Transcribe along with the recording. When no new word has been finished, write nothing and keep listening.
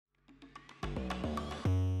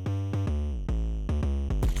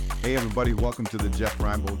Hey, everybody, welcome to the Jeff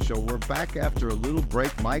Reinebold Show. We're back after a little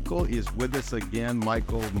break. Michael is with us again,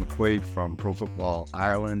 Michael McQuaid from Pro Football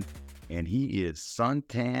Ireland, and he is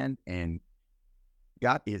suntanned and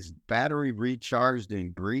got his battery recharged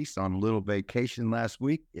in Greece on a little vacation last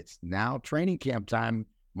week. It's now training camp time.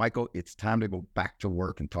 Michael, it's time to go back to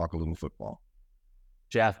work and talk a little football.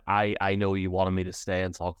 Jeff, I know you wanted me to stay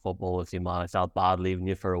and talk football with you, man. I felt bad leaving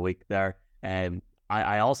you for a week there.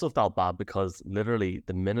 I also felt bad because literally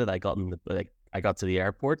the minute I got I got to the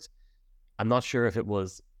airport, I'm not sure if it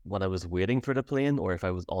was when I was waiting for the plane or if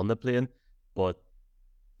I was on the plane, but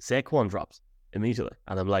Saquon drops immediately,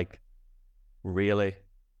 and I'm like, really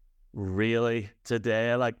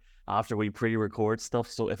today? Like after we pre-record stuff.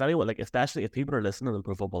 So if anyone, like especially if people are listening to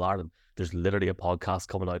Pro Football Ireland, there's literally a podcast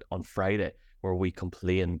coming out on Friday where we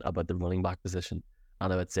complain about the running back position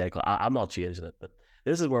and I would say I'm not changing it, but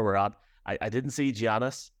this is where we're at. I didn't see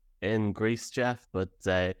Giannis in Greece, Jeff, but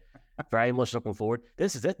very much looking forward.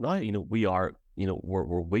 This is it now.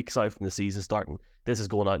 We're weeks out from the season starting. This is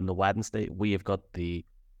going out on the Wednesday. We have got the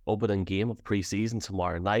opening game of pre-season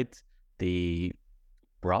tomorrow night. The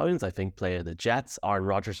Browns, I think, play the Jets. Aaron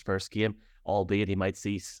Rodgers' first game, albeit he might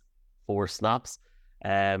see 4 snaps.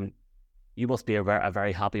 You must be a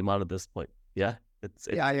very happy man at this point. Yeah,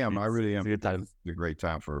 I am. I really am. It's a good time. It's a great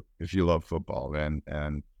time for if you love football,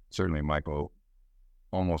 and certainly, Michael,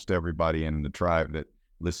 almost everybody in the tribe that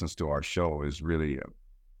listens to our show is really a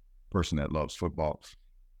person that loves football.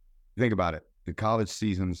 Think about it. The college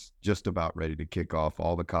season's just about ready to kick off.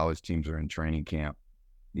 All the college teams are in training camp.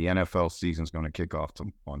 The NFL season's going to kick off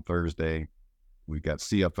on Thursday. We've got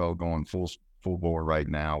CFL going full bore right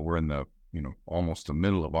now. We're in the almost the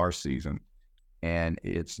middle of our season, and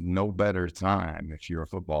it's no better time if you're a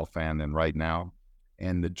football fan than right now.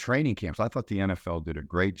 And the training camps, I thought the NFL did a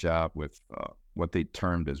great job with what they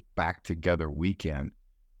termed as back together weekend,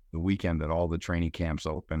 the weekend that all the training camps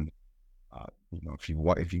opened.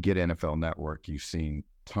 If you get NFL Network, you've seen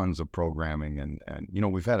tons of programming, and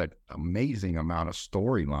we've had an amazing amount of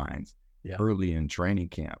storylines early in training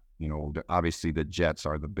camp. Obviously the Jets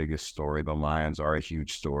are the biggest story. The Lions are a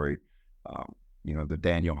huge story. The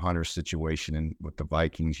Daniel Hunter situation with the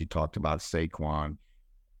Vikings. You talked about Saquon.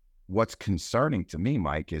 What's concerning to me,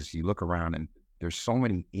 Mike, is you look around and there's so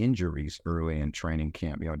many injuries early in training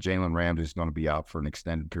camp. Jalen Ramsey is going to be out for an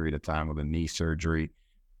extended period of time with a knee surgery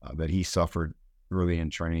that he suffered early in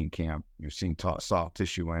training camp. You've seen soft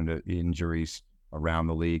tissue injuries around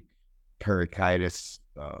the league, pericarditis,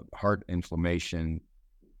 heart inflammation.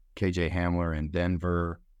 KJ Hamler in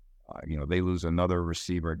Denver, they lose another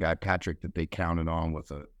receiver, a guy Patrick that they counted on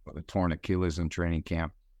with a torn Achilles in training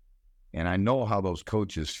camp. And I know how those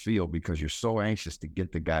coaches feel because you're so anxious to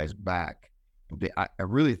get the guys back. But I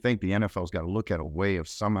really think the NFL's got to look at a way of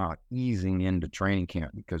somehow easing into training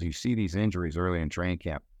camp, because you see these injuries early in training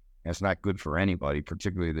camp. And it's not good for anybody,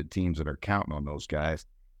 particularly the teams that are counting on those guys.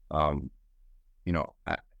 I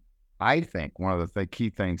think one of the key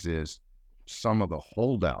things is some of the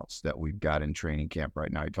holdouts that we've got in training camp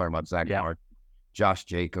right now. You're talking about Zach Martin, Josh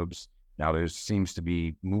Jacobs. Now, there seems to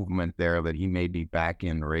be movement there that he may be back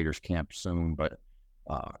in the Raiders camp soon, but,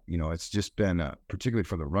 it's just been, particularly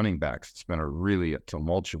for the running backs, it's been a really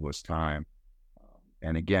tumultuous time.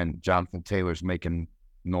 And again, Jonathan Taylor's making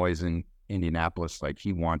noise in Indianapolis like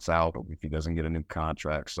he wants out if he doesn't get a new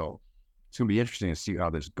contract. So it's going to be interesting to see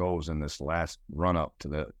how this goes in this last run-up to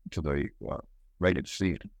the regular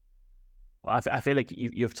season. Well, I feel like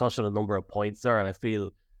you've touched on a number of points there, and I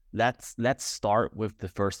feel let's start with the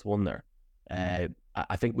first one there.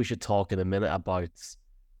 I think we should talk in a minute about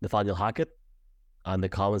Nathaniel Hackett and the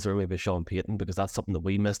comments were made by Sean Payton, because that's something that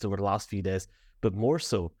we missed over the last few days. But more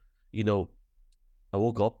so, I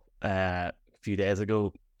woke up a few days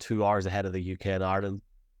ago, 2 hours ahead of the UK and Ireland.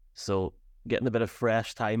 So getting a bit of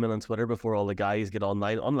fresh timing on Twitter before all the guys get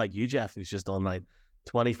online, unlike you, Jeff, who's just online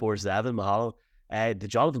 24/7, Mahalo. The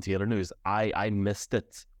Jonathan Taylor news, I missed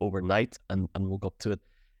it overnight and woke up to it.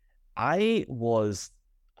 I was,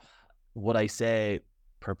 would I say,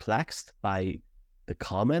 perplexed by the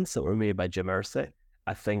comments that were made by Jim Irsay.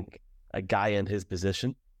 I think a guy in his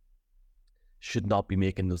position should not be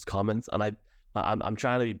making those comments. And I'm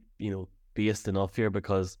trying to be, based enough here,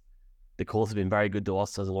 because the Colts have been very good to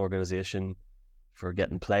us as an organization for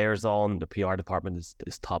getting players on. The PR department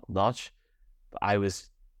is top notch. But I was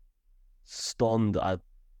stunned at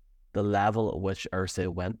the level at which Irsay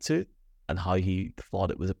went to and how he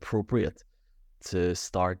thought it was appropriate to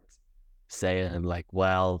start saying like,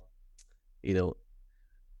 well,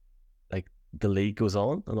 like the league goes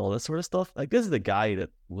on and all this sort of stuff. Like, this is the guy that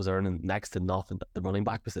was earning next to nothing at the running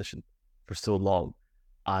back position for so long.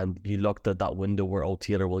 and you looked at that window where, oh,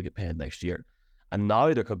 Taylor will get paid next year. And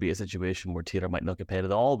now there could be a situation where Taylor might not get paid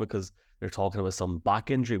at all because they're talking about some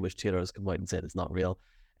back injury, which Taylor has come out and said is not real.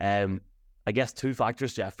 I guess two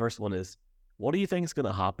factors, Jeff. First one is, what do you think is going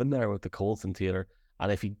to happen there with the Colts and Taylor?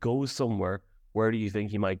 And if he goes somewhere, where do you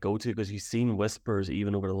think he might go to? Because you've seen whispers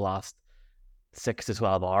even over the last 6 to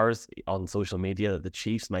 12 hours on social media that the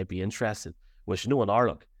Chiefs might be interested, which no one are.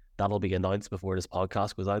 Look, that'll be announced before this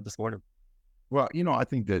podcast goes out this morning. Well, I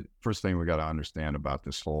think that first thing we got to understand about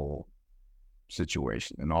this whole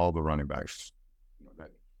situation and all the running backs, that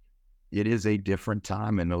it is a different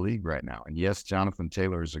time in the league right now. And yes, Jonathan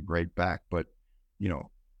Taylor is a great back, but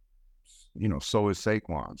so is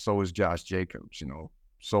Saquon, so is Josh Jacobs,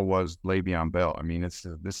 so was Le'Veon Bell. I mean, this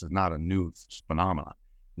is not a new phenomenon.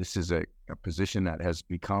 This is a position that has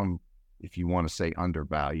become, if you want to say,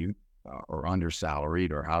 undervalued or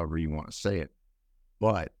undersalaried or however you want to say it.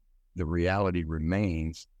 But the reality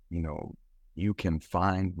remains, you can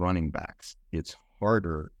find running backs. It's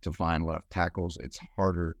harder to find left tackles. It's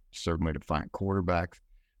harder, certainly, to find quarterbacks.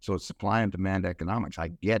 So it's supply and demand economics. I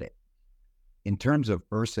get it. In terms of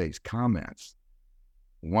Irsay's comments,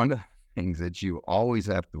 one of the things that you always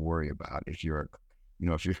have to worry about if you're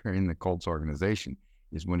in the Colts organization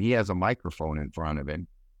is when he has a microphone in front of him,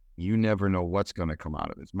 you never know what's going to come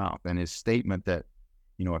out of his mouth. And his statement that,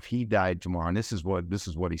 if he died tomorrow, and this is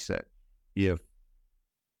what he said, if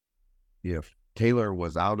Taylor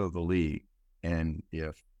was out of the league and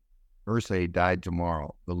if Irsay died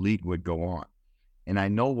tomorrow, the league would go on. And I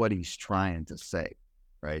know what he's trying to say,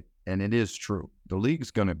 right? And it is true. The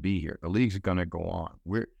league's going to be here. The league's going to go on.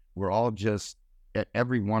 We're all just,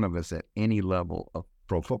 every one of us at any level of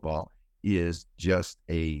pro football is just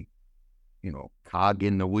a, cog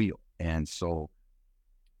in the wheel. And so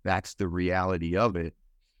that's the reality of it.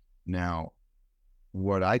 Now,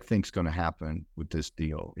 what I think is going to happen with this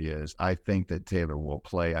deal is I think that Taylor will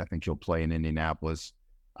play. I think he'll play in Indianapolis.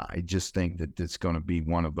 I just think that it's going to be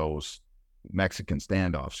one of those Mexican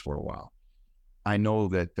standoffs for a while. I know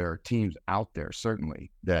that there are teams out there,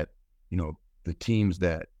 certainly, that, the teams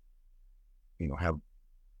that, have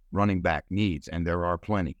running back needs, and there are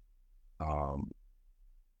plenty.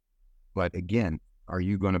 But again, are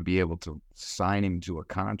you going to be able to sign him to a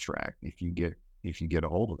contract if you get a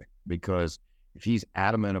hold of him? Because if he's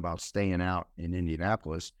adamant about staying out in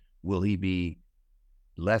Indianapolis, will he be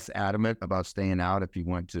less adamant about staying out if he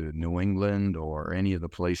went to New England or any of the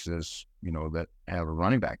places, that have a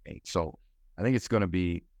running back need? So I think it's going to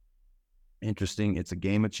be interesting. It's a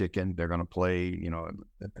game of chicken. They're going to play,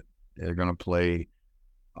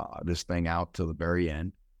 this thing out to the very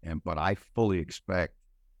end. But I fully expect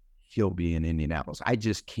he'll be in Indianapolis. I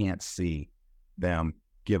just can't see them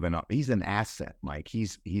giving up. He's an asset, Mike.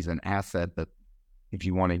 He's an asset that, if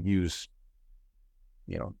you want to use,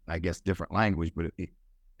 I guess different language, but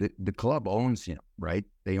the club owns him, right?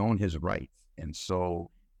 They own his rights. And so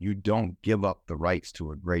you don't give up the rights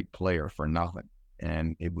to a great player for nothing.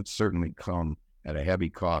 And it would certainly come at a heavy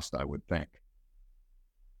cost, I would think.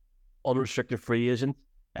 Unrestricted free agent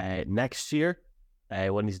next year,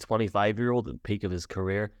 when he's a 25-year-old at the peak of his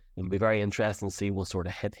career. It'll be very interesting to see what sort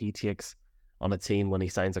of hit he takes on a team when he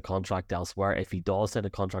signs a contract elsewhere, if he does sign a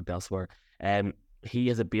contract elsewhere. He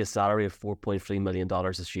has a base salary of $4.3 million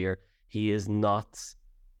this year. He is not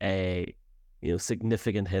a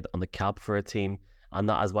significant hit on the cap for a team, and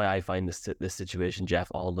that is why I find this situation, Jeff,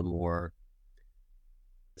 all the more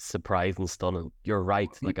surprising, stunning. You're right.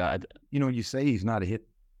 You say he's not a hit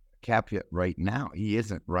cap hit right now. He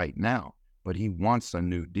isn't right now, but he wants a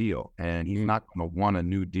new deal, and he's not going to want a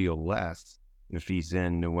new deal less if he's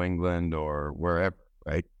in New England or wherever,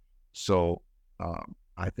 right? So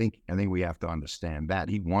I think we have to understand that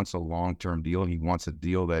he wants a long-term deal. He wants a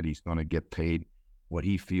deal that he's going to get paid what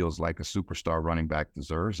he feels like a superstar running back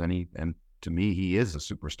deserves, and to me, he is a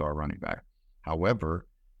superstar running back. However,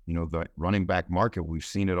 the running back market, we've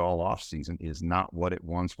seen it all off season, is not what it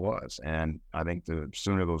once was. And I think the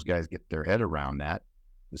sooner those guys get their head around that,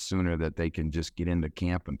 the sooner that they can just get into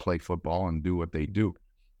camp and play football and do what they do.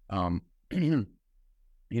 I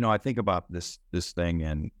think about this thing,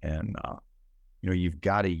 and you've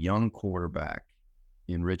got a young quarterback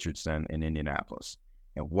in Richardson in Indianapolis,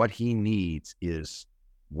 and what he needs is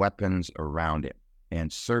weapons around him.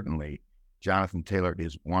 And certainly Jonathan Taylor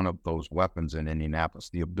is one of those weapons in Indianapolis.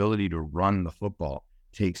 The ability to run the football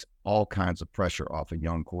takes all kinds of pressure off a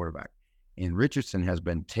young quarterback. And Richardson has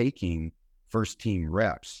been taking first-team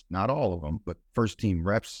reps, not all of them, but first-team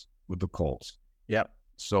reps with the Colts. Yep.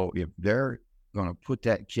 So if they're going to put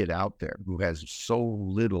that kid out there who has so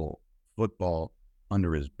little football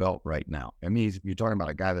under his belt right now, I mean, you're talking about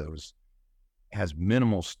a guy that was has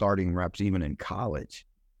minimal starting reps even in college,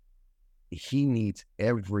 he needs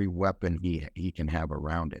every weapon he can have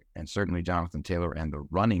around it. And certainly Jonathan Taylor and the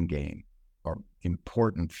running game are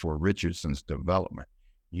important for Richardson's development.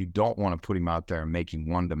 You don't want to put him out there and make him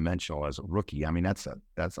one-dimensional as a rookie. I mean, that's an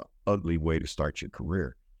ugly way to start your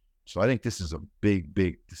career. So I think this is a big,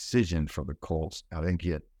 big decision for the Colts. I think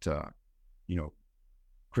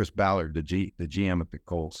Chris Ballard, the GM at the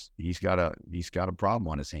Colts, he's got a problem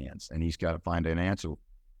on his hands, and he's got to find an answer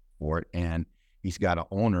for it. And he's got an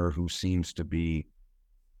owner who seems to be,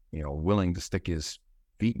 willing to stick his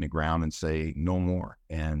feet in the ground and say no more.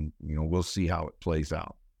 And we'll see how it plays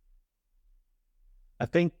out. I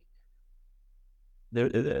think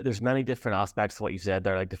there's many different aspects to what you said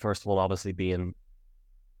there. Like the first one, obviously, being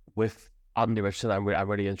with Andy Richardson. I'm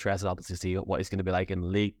really interested, obviously, to see what he's going to be like in the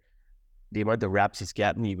league. The amount of reps he's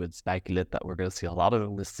getting, you would speculate that we're going to see a lot of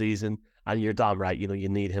him this season. And you're damn right. You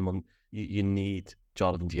need him on. You need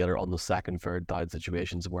Jonathan Taylor on the second, third down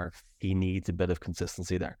situations where he needs a bit of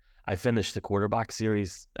consistency there. I finished the quarterback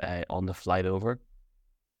series on the flight over.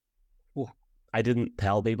 I didn't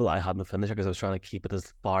tell people I hadn't finished it because I was trying to keep it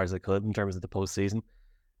as far as I could in terms of the postseason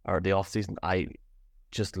or the off season. I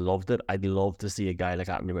just loved it. I'd love to see a guy like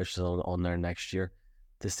Anthony Richardson on there next year,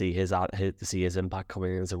 to see his impact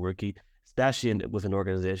coming in as a rookie, especially with an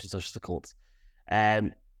organization such as the Colts.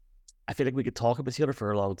 I feel like we could talk about Taylor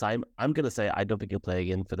for a long time. I'm gonna say I don't think he'll play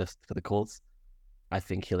again for the Colts. I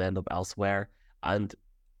think he'll end up elsewhere, and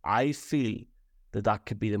I feel that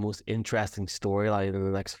could be the most interesting storyline in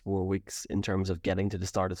the next 4 weeks in terms of getting to the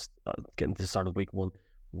start of week one.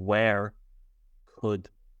 Where could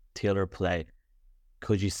Taylor play?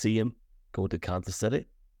 Could you see him go to Kansas City?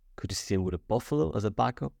 Could you see him go to Buffalo as a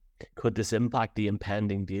backup? Could this impact the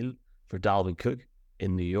impending deal for Dalvin Cook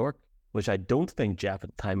in New York, which I don't think Jeff at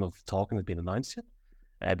the time of talking has been announced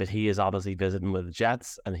yet? But he is obviously visiting with the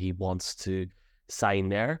Jets and he wants to sign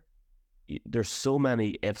there. There's so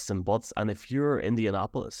many ifs and buts. And if you're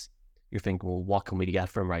Indianapolis, you're thinking, well, what can we get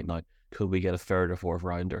from him right now? Could we get a third or fourth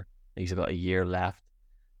rounder? He's got a year left,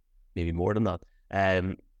 maybe more than that.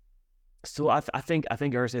 So I think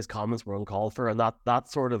Irsay's comments were uncalled for, and that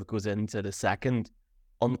sort of goes into the second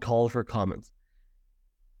uncalled for comment.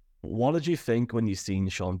 What did you think when you seen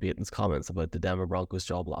Sean Payton's comments about the Denver Broncos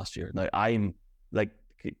job last year? Now, I'm like,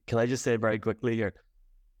 can I just say very quickly here,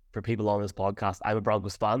 for people on this podcast, I'm a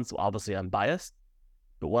Broncos fan, so obviously I'm biased.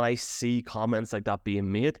 But when I see comments like that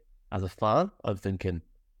being made as a fan, I'm thinking,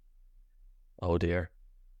 oh dear,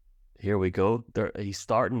 here we go. He's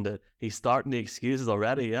starting the excuses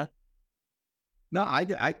already, yeah? No,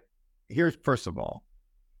 here's, first of all,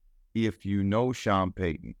 if you know Sean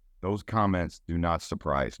Payton, those comments do not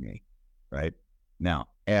surprise me, right? Now,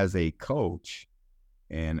 as a coach,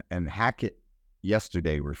 and Hackett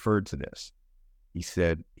yesterday referred to this. He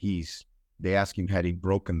said they asked him, had he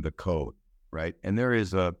broken the code, right? And there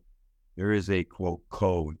is a quote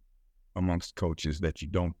code amongst coaches that you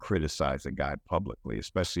don't criticize a guy publicly,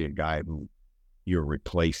 especially a guy who you're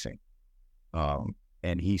replacing.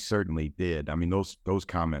 And he certainly did. I mean, those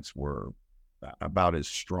comments were about as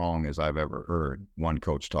strong as I've ever heard one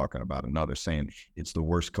coach talking about another, saying it's the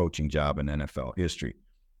worst coaching job in NFL history.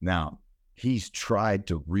 Now, he's tried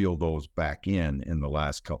to reel those back in the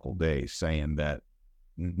last couple of days, saying that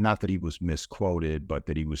not that he was misquoted, but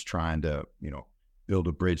that he was trying to, build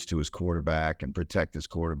a bridge to his quarterback and protect his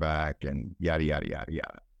quarterback and yada, yada, yada,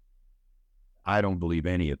 yada. I don't believe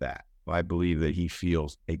any of that. I believe that he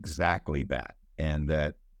feels exactly that. And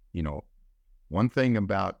that, one thing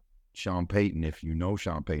about Sean Payton, if you know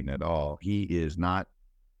Sean Payton at all, he is not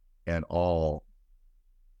at all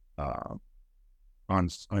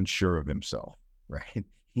unsure of himself, right?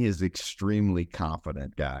 He is extremely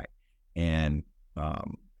confident guy. And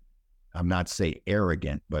I'm not saying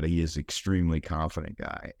arrogant, but he is extremely confident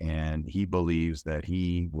guy. And he believes that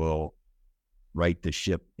he will right the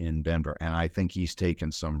ship in Denver. And I think he's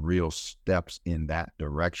taken some real steps in that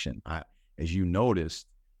direction. As you noticed,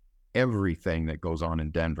 everything that goes on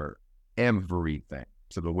in Denver, everything.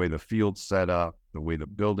 So the way the field's set up, the way the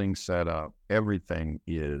building's set up, everything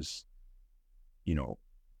is,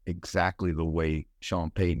 exactly the way Sean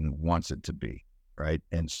Payton wants it to be, right?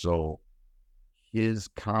 And so his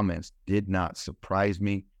comments did not surprise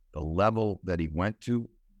me. The level that he went to,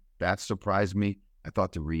 that surprised me. I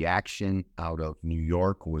thought the reaction out of New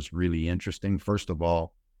York was really interesting. First of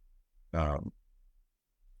all,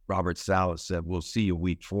 Robert Saleh said, we'll see you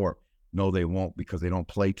week 4. No, they won't, because they don't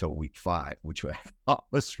play till week 5, which I thought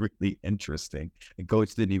was really interesting. And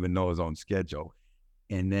coach didn't even know his own schedule.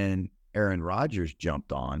 And then Aaron Rodgers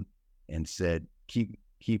jumped on and said, keep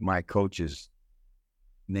my coaches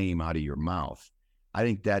name out of your mouth. I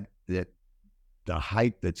think that the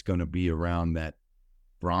hype that's going to be around that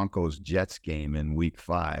Broncos Jets game in week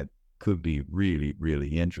 5 could be really, really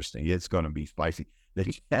interesting. It's going to be spicy.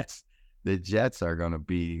 The Jets are going to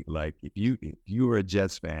be like, if you were a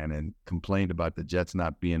Jets fan and complained about the Jets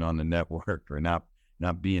not being on the network or not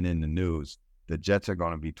being in the news, the Jets are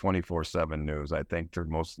going to be 24/7 news, I think, through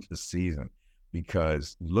most of the season,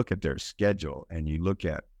 because you look at their schedule and you look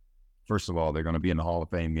at, first of all, they're going to be in the Hall of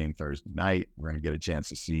Fame game Thursday night. We're going to get a chance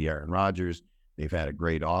to see Aaron Rodgers. They've had a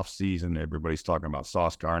great offseason. Everybody's talking about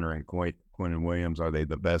Sauce Gardner and Quinnen Williams. Are they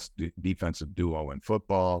the best defensive duo in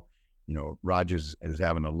football? You know, Rodgers is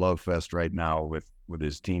having a love fest right now with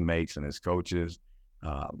his teammates and his coaches.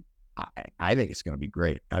 I think it's going to be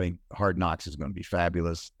great. I think Hard Knocks is going to be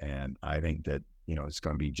fabulous, and I think that, you know, it's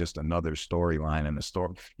going to be just another storyline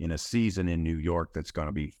in a season in New York that's going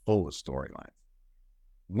to be full of storylines.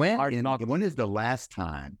 When is the last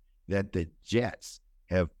time that the Jets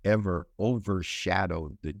have ever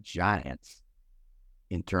overshadowed the Giants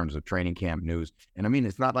in terms of training camp news? And I mean,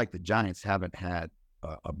 it's not like the Giants haven't had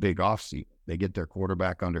a big offseason. They get their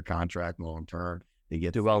quarterback under contract long term. They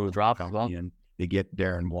get do well in the draft as well. They get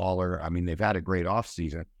Darren Waller. I mean, they've had a great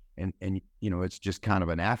offseason. And you know, it's just kind of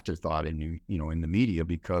an afterthought in the media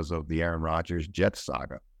because of the Aaron Rodgers Jets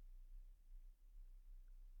saga.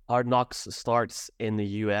 Hard Knocks starts in the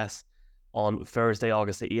US on Thursday,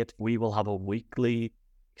 August the 8th. We will have a weekly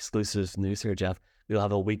exclusive news here, Jeff. We'll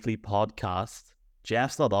have a weekly podcast.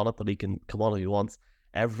 Jeff's not on it, but he can come on if he wants.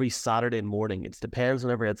 Every Saturday morning. It depends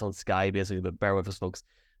whenever it's on Sky, basically, but bear with us, folks.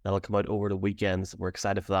 That'll come out over the weekends. We're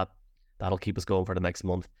excited for that. That'll keep us going for the next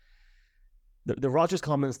month. The Rodgers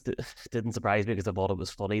comments didn't surprise me because I thought it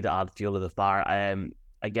was funny to add fuel to the fire.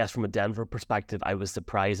 I guess from a Denver perspective, I was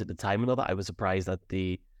surprised at the timing of it. I was surprised at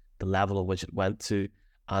the level at which it went to,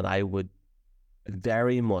 and I would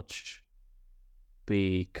very much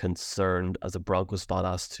be concerned as a Broncos fan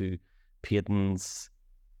as to Payton's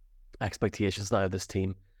expectations now of this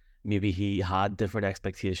team. Maybe he had different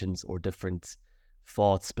expectations or different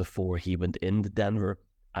thoughts before he went into Denver,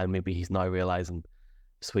 and maybe he's now realizing,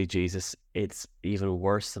 sweet Jesus, it's even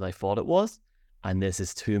worse than I thought it was, and this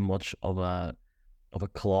is too much of a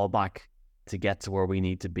clawback to get to where we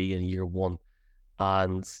need to be in year one.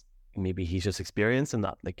 And maybe he's just experiencing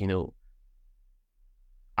that. Like, you know,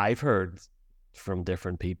 I've heard from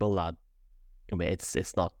different people that, I mean,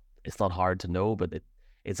 it's not hard to know, but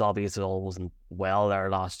it's obvious it all wasn't well there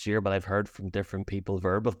last year. But I've heard from different people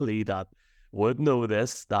verbally that would know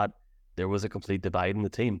this, that there was a complete divide in the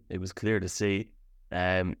team. It was clear to see.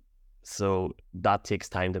 So that takes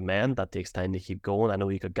time to mend. That takes time to keep going. I know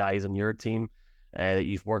you got guys on your team that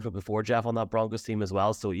you've worked with before, Jeff, on that Broncos team as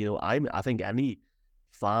well. So, you know, I think any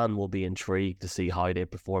fan will be intrigued to see how they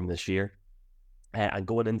perform this year. And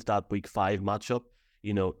going into that week 5 matchup,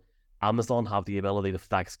 you know, Amazon have the ability to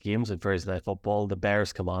flex games in Thursday Night Football. The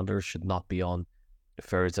Bears Commanders should not be on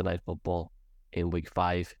Thursday Night Football in week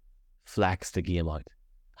 5. Flex the game out.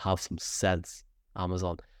 Have some sense,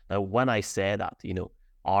 Amazon. Now, when I say that, you know,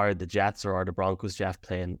 are the Jets or are the Broncos, Jeff,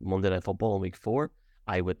 playing Monday Night Football in week 4?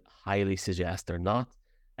 I would highly suggest they're not.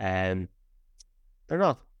 They're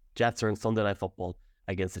not. Jets are in Sunday Night Football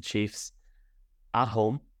against the Chiefs at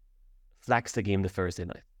home. Flex the game to Thursday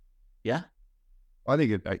night. Yeah? I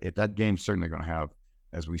think that game's certainly going to have,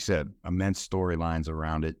 as we said, immense storylines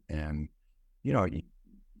around it. And, you know,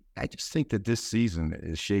 I just think that this season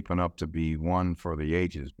is shaping up to be one for the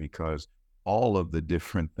ages because all of the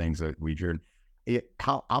different things that we heard.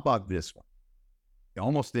 How about this one?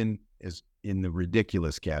 Almost in the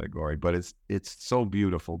ridiculous category, but it's so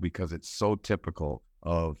beautiful because it's so typical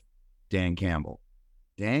of Dan Campbell.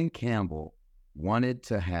 Dan Campbell wanted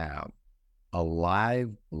to have a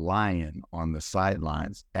live lion on the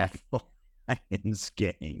sidelines at the Lions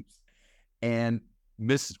games. And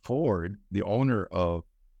Mrs. Ford, the owner of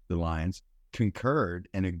the Lions, concurred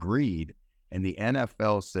and agreed. And the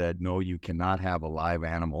NFL said, no, you cannot have a live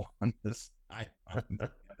animal on this sideline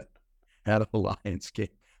at a Lions game.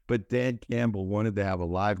 But Dan Campbell wanted to have a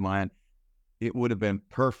live lion. It would have been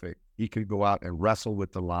perfect. He could go out and wrestle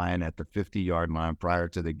with the lion at the 50-yard line prior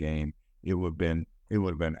to the game. It would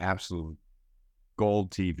have been absolute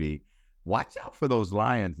gold TV. Watch out for those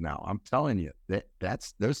Lions now. I'm telling you,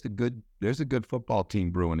 there's a good football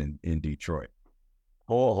team brewing in Detroit.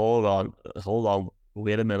 Hold on.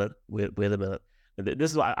 Wait a minute.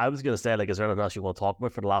 This is what I was going to say. Like, is there anything else you want to talk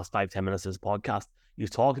about for the last 5-10 minutes of this podcast?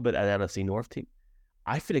 You've talked about an NFC North team.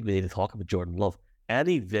 I feel like we need to talk about Jordan Love.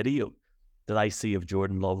 Any video that I see of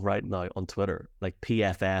Jordan Love right now on Twitter, like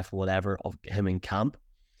PFF, whatever, of him in camp,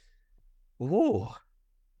 oh,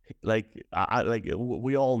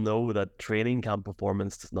 We all know that training camp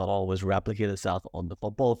performance does not always replicate itself on the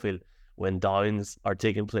football field when downs are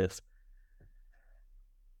taking place.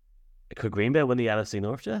 Could Green Bay win the NFC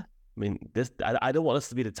North? Yeah. I mean, I don't want this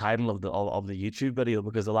to be the title of the YouTube video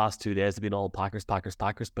because the last 2 days have been all Packers, Packers,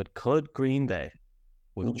 Packers. But could Green Bay,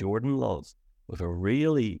 with Jordan Love, with a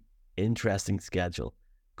really interesting schedule,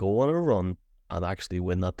 go on a run and actually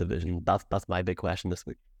win that division? That's my big question this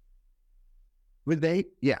week. Would they?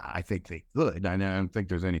 Yeah, I think they could. I don't think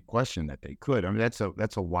there's any question that they could. I mean, that's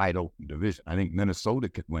a wide open division. I think Minnesota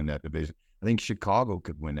could win that division. I think Chicago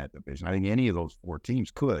could win that division. I think any of those 4 teams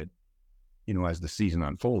could, as the season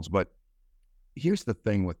unfolds. But here's the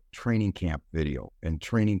thing with training camp video and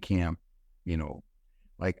training camp,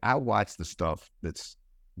 like I watch the stuff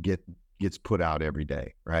gets put out every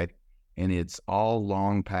day, right? And it's all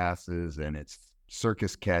long passes and it's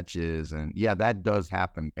circus catches. And yeah, that does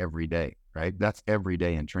happen every day, right? That's every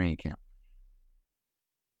day in training camp.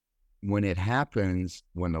 When it happens,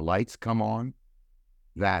 when the lights come on,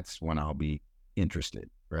 that's when I'll be interested,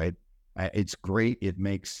 right? It's great.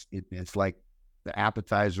 It's like the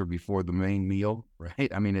appetizer before the main meal,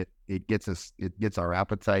 right? I mean, it gets our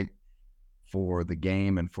appetite for the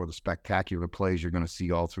game and for the spectacular plays you're going to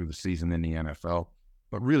see all through the season in the NFL.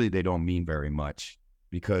 But really, they don't mean very much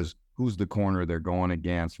because who's the corner they're going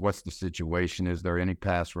against? What's the situation? Is there any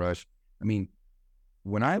pass rush? I mean,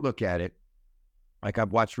 when I look at it, like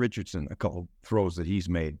I've watched Richardson, a couple throws that he's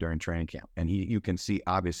made during training camp, and you can see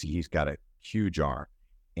obviously he's got a huge arm,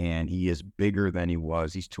 and he is bigger than he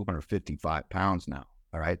was. He's 255 pounds now,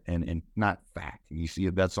 all right, and not fat. You see,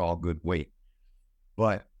 that's all good weight.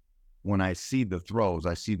 But when I see the throws,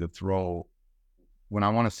 I see the throw when I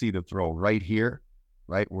want to see the throw right here,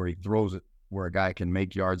 right where he throws it, where a guy can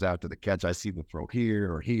make yards after the catch. I see the throw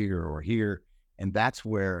here or here or here, and that's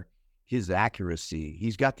where his accuracy,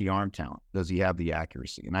 he's got the arm talent. Does he have the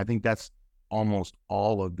accuracy? And I think that's almost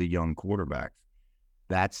all of the young quarterbacks.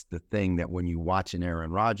 That's the thing that when you watch an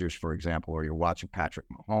Aaron Rodgers, for example, or you're watching Patrick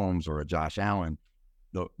Mahomes or a Josh Allen,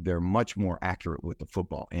 they're much more accurate with the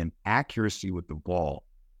football. And accuracy with the ball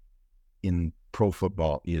in pro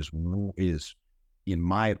football is, in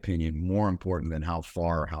my opinion, more important than how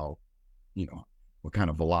far, what kind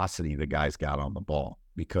of velocity the guy's got on the ball,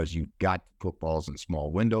 because you've got to put balls in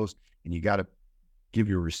small windows and you got to give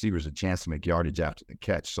your receivers a chance to make yardage after the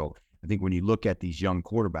catch. So I think when you look at these young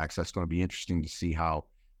quarterbacks, that's going to be interesting to see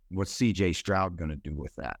what's CJ Stroud going to do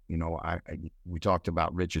with that. We talked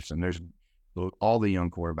about Richardson. There's all the young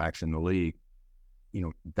quarterbacks in the league.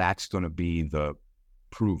 That's going to be the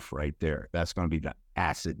proof right there. That's going to be the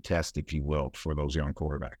acid test, if you will, for those young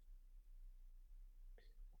quarterbacks.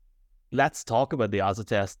 Let's talk about the acid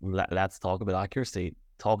test. And let's talk about accuracy.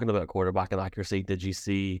 Talking about quarterback and accuracy, did you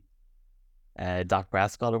see Dak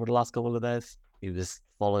Prescott over the last couple of days? He was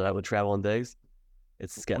falling out with Trevon Diggs.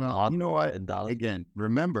 It's getting hot. You know what? In Dallas. Again,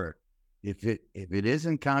 remember, if it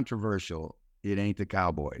isn't controversial, it ain't the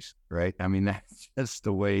Cowboys, right? I mean, that's just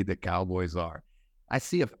the way the Cowboys are. I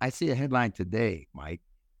see a headline today, Mike,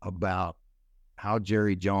 about how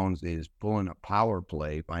Jerry Jones is pulling a power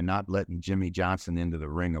play by not letting Jimmy Johnson into the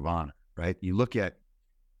Ring of Honor, right? You look at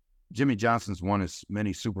Jimmy Johnson's won as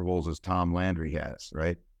many Super Bowls as Tom Landry has,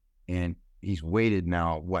 right? And he's waited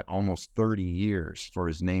now, almost 30 years for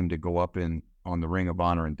his name to go up on the Ring of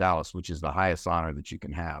Honor in Dallas, which is the highest honor that you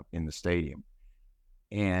can have in the stadium.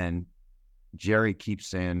 And Jerry keeps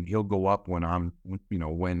saying he'll go up when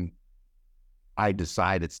when I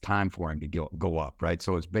decide it's time for him to go up, right?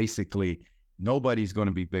 So it's basically nobody's going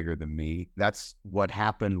to be bigger than me. That's what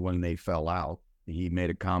happened when they fell out. He made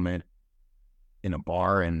a comment in a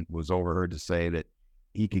bar and was overheard to say that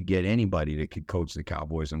he could get anybody that could coach the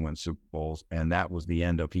Cowboys and win Super Bowls, and that was the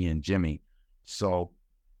end of he and Jimmy. So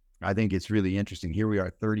I think it's really interesting. Here we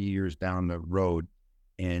are 30 years down the road,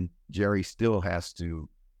 and Jerry still has to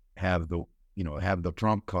have the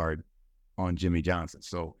trump card on Jimmy Johnson.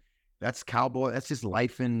 So that's just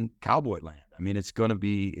life in cowboy land. I mean, it's going to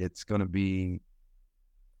be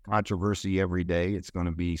controversy every day. It's going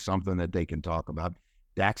to be something that they can talk about.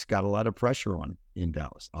 Dak's got a lot of pressure on him in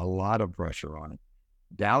Dallas, a lot of pressure on him.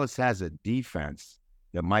 Dallas has a defense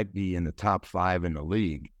that might be in the top 5 in the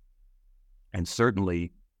league, and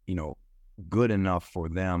certainly, good enough for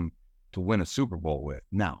them to win a Super Bowl with.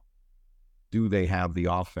 Now, do they have the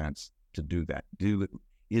offense to do that?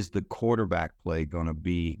 Is the quarterback play going to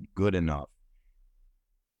be good enough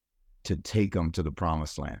to take them to the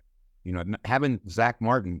promised land? Having Zach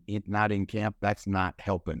Martin not in camp, that's not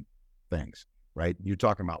helping things, right? You're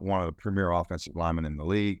talking about one of the premier offensive linemen in the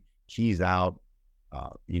league. He's out.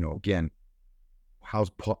 Again, how's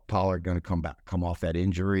Pollard going to come off that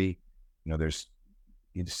injury?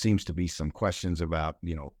 It seems to be some questions about,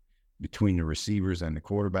 between the receivers and the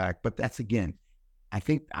quarterback. But that's, again, I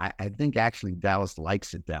think actually Dallas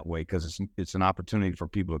likes it that way because it's an opportunity for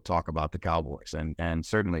people to talk about the Cowboys. And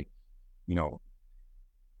certainly,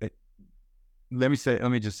 let me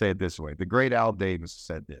just say it this way. The great Al Davis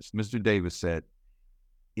said this. Mr. Davis said,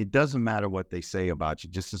 it doesn't matter what they say about you,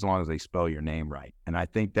 just as long as they spell your name right. And I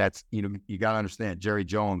think that's, you got to understand, Jerry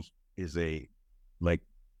Jones is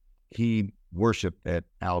he worshiped at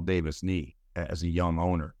Al Davis' knee as a young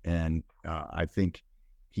owner. And I think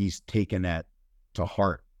he's taken that to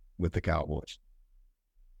heart with the Cowboys.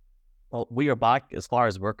 Well, we are back as far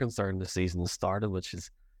as we're concerned. The season has started, which is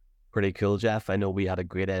pretty cool, Jeff. I know we had a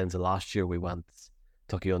great end to last year. We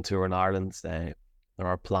took you on tour in Ireland. There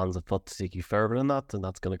are plans afoot to take you further than that, and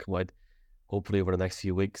that's going to come out hopefully over the next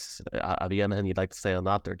few weeks. Have you anything you'd like to say on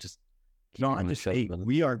that, or just? No, I'm just saying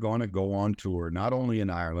we are going to go on tour, not only in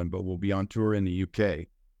Ireland, but we'll be on tour in the UK.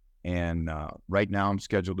 And right now I'm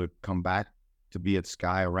scheduled to come back to be at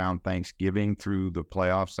Sky around Thanksgiving through the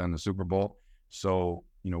playoffs and the Super Bowl. So,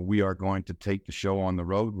 we are going to take the show on the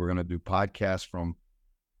road. We're going to do podcasts from,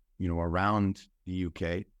 around the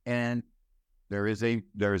UK. And there is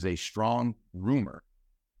a strong rumor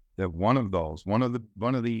that one of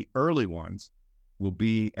the early ones will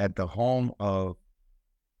be at the home of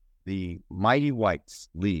the Mighty Whites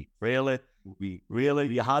League. Really?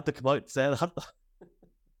 Really? You had to come out and say that?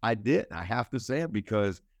 I did. I have to say it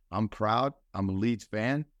because I'm proud. I'm a Leeds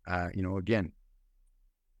fan. Again,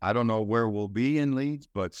 I don't know where we'll be in Leeds,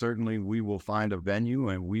 but certainly we will find a venue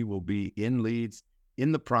and we will be in Leeds,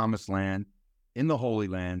 in the Promised Land, in the Holy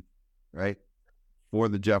Land, right? For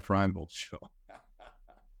the Jeff Reinebold Show.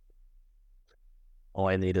 Oh,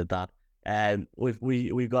 I needed that. And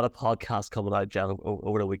we've got a podcast coming out, Jeff,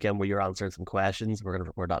 over the weekend where you're answering some questions. We're gonna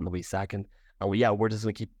record that in a wee second, and we're just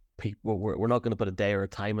gonna keep people. We're not gonna put a day or a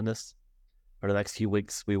time in this for the next few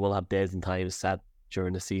weeks. We will have days and times set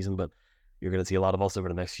during the season, but you're gonna see a lot of us over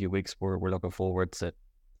the next few weeks. We're looking forward to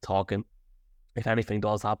talking. If anything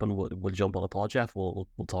does happen, we'll jump on a pod, Jeff. We'll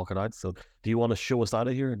talk it out. So, do you want to show us out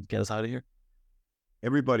of here and get us out of here?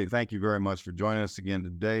 Everybody, thank you very much for joining us again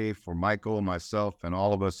today. For Michael, myself, and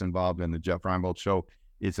all of us involved in the Jeff Reinebold Show,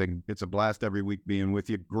 it's a blast every week being with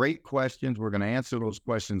you. Great questions. We're going to answer those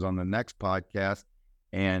questions on the next podcast.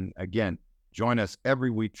 And again, join us every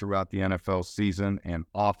week throughout the NFL season and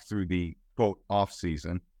off through the, quote, off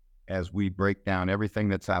season as we break down everything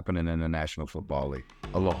that's happening in the National Football League.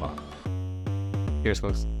 Aloha. Cheers,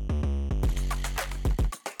 folks.